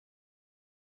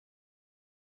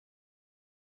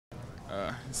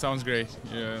Sounds great.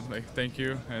 Yeah, like thank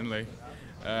you, and like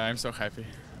I'm so happy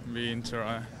being in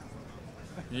Toronto.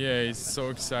 Yeah, it's so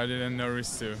excited and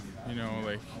nervous too. You know,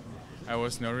 like I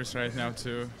was nervous right now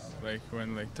too. Like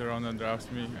when like Toronto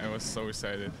drafted me, I was so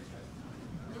excited.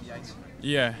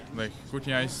 Yeah, like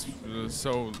Kootenay ICE is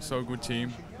so good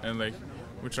team, and like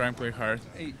we try and play hard,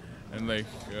 and like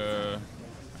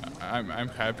I'm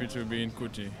happy to be in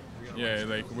Kootenay. Yeah,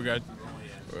 like we got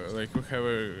like we have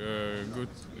a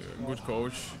good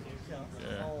coach.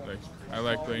 Yeah, like I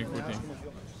like playing Kootenay.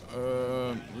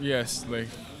 Yes, like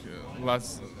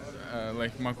lots,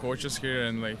 like my coaches here,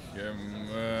 and like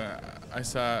I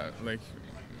saw like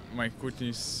my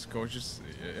Kootenay's coaches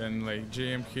and like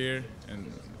GM here,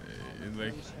 and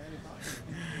like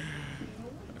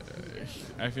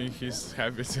I think he's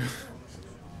happy too.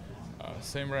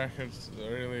 Same record,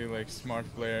 really like smart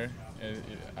player, and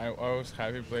I was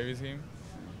happy to play with him,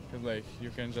 cause like you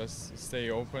can just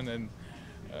stay open and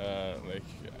like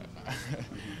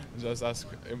just ask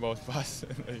about pass,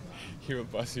 and like he will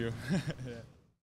pass you. Yeah.